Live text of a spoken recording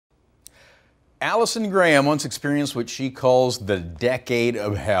Allison Graham once experienced what she calls the decade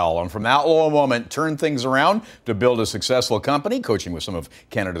of hell, and from that low moment turned things around to build a successful company, coaching with some of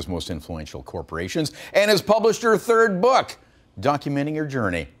Canada's most influential corporations, and has published her third book, documenting her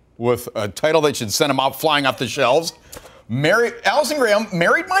journey, with a title that should send them out flying off the shelves. Allison Graham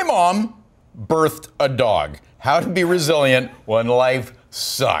married my mom, birthed a dog. How to be resilient when life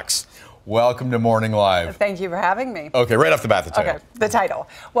sucks. Welcome to Morning Live. Thank you for having me. Okay, right off the bat, the title. Okay, the title.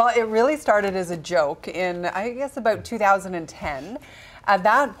 Well, it really started as a joke in, I guess, about 2010. At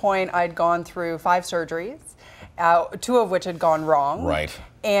that point, I'd gone through 5 surgeries, 2 of which had gone wrong. Right.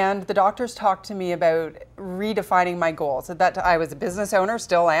 And the doctors talked to me about redefining my goals. At that time, I was a business owner,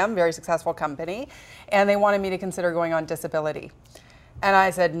 still am, very successful company, and they wanted me to consider going on disability. And I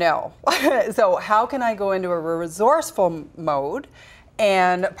said no. So how can I go into a resourceful mode?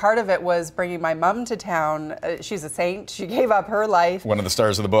 And part of it was bringing my mom to town. She's a saint. She gave up her life. One of the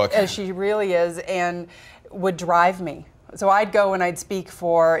stars of the book. She really is, and would drive me. So I'd go and I'd speak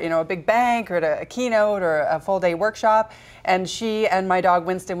for, a big bank or at a keynote or a full-day workshop, and she and my dog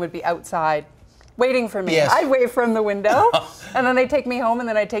Winston would be outside waiting for me. Yes. I'd wave from the window, and then they'd take me home, and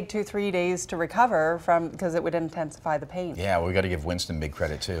then I'd take 2-3 days to recover because it would intensify the pain. Yeah, well, we got to give Winston big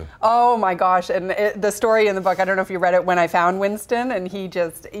credit too. Oh my gosh, and the story in the book, I don't know if you read it, when I found Winston, and he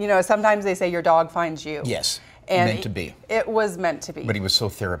just, sometimes they say your dog finds you. Yes, and meant to be. It was meant to be. But he was so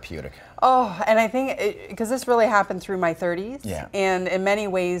therapeutic. Oh, and I think, because this really happened through my 30s, yeah. And in many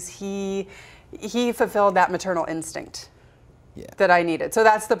ways, he fulfilled that maternal instinct. Yeah. That I needed. So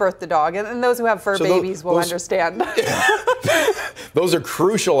that's the birth the dog. And those who have fur babies will understand. Those are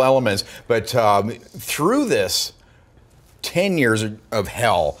crucial elements. But through this 10 years of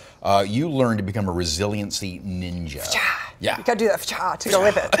hell, you learned to become a resiliency ninja. Yeah. You got to do that to go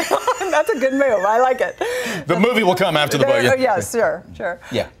with it. That's a good move. I like it. The movie will come after the book. Yeah. Yes, sure.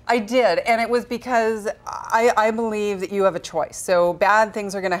 Yeah. I did. And it was because I believe that you have a choice. So bad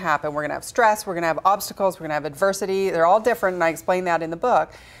things are going to happen. We're going to have stress. We're going to have obstacles. We're going to have adversity. They're all different, and I explain that in the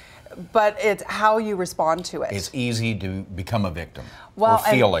book. But it's how you respond to it. It's easy to become a victim or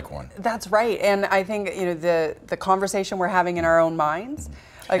feel like one. That's right. And I think, the conversation we're having in our own minds.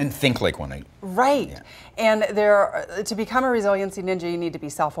 And think like one. Right. Yeah. And to become a resiliency ninja, you need to be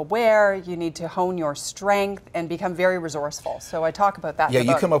self-aware, you need to hone your strength and become very resourceful. So I talk about that in the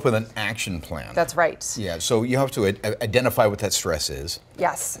book. You come up with an action plan. That's right. Yeah, so you have to identify what that stress is.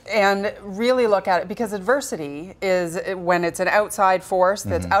 Yes, and really look at it, because adversity is when it's an outside force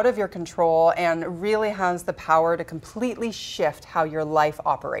that's out of your control and really has the power to completely shift how your life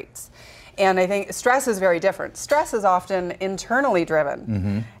operates. And I think stress is very different. Stress is often internally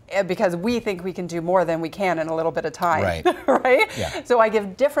driven because we think we can do more than we can in a little bit of time. Right. Right? Yeah. So I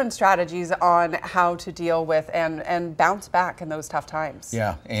give different strategies on how to deal with and bounce back in those tough times.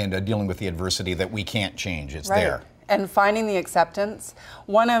 Yeah, and dealing with the adversity that we can't change. It's right. there. And finding the acceptance.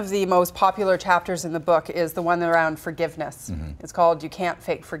 One of the most popular chapters in the book is the one around forgiveness. It's called You Can't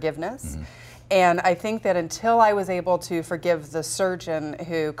Fake Forgiveness. And I think that until I was able to forgive the surgeon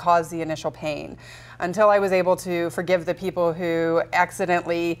who caused the initial pain, until I was able to forgive the people who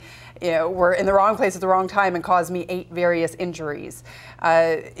accidentally, were in the wrong place at the wrong time and caused me 8 various injuries,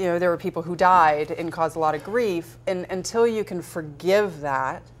 there were people who died and caused a lot of grief. And until you can forgive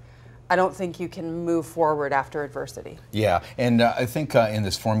that, I don't think you can move forward after adversity. Yeah, and I think in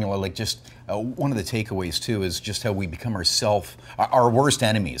this formula, one of the takeaways too is just how we become our worst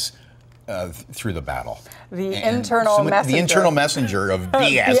enemies. Through the battle. The internal messenger. The internal messenger of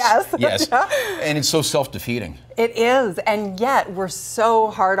BS. Yes. Yes. And it's so self-defeating. It is, and yet we're so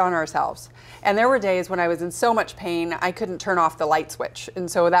hard on ourselves. And there were days when I was in so much pain, I couldn't turn off the light switch.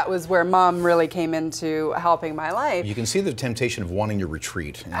 And so that was where Mom really came into helping my life. You can see the temptation of wanting to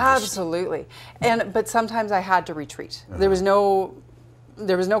retreat. Absolutely. But sometimes I had to retreat. There was no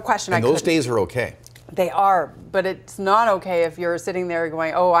question. And those days are okay. They are, but it's not okay if you're sitting there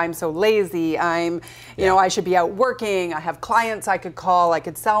going, oh, I'm so lazy, I should be out working, I have clients I could call, I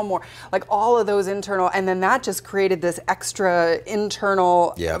could sell more, like all of those internal, and then that just created this extra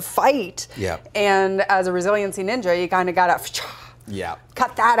internal fight. Yeah. And as a resiliency ninja, you kind of got to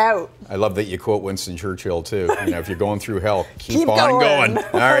cut that out. I love that you quote Winston Churchill too. If you're going through hell, keep on going. All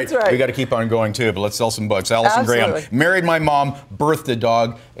right, That's right. We got to keep on going too, but let's sell some books. Allison Graham, married my mom, birthed a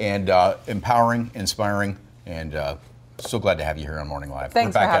dog, and empowering, inspiring, and so glad to have you here on Morning Live. Thanks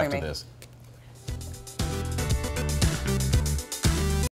We're back for having after me. this.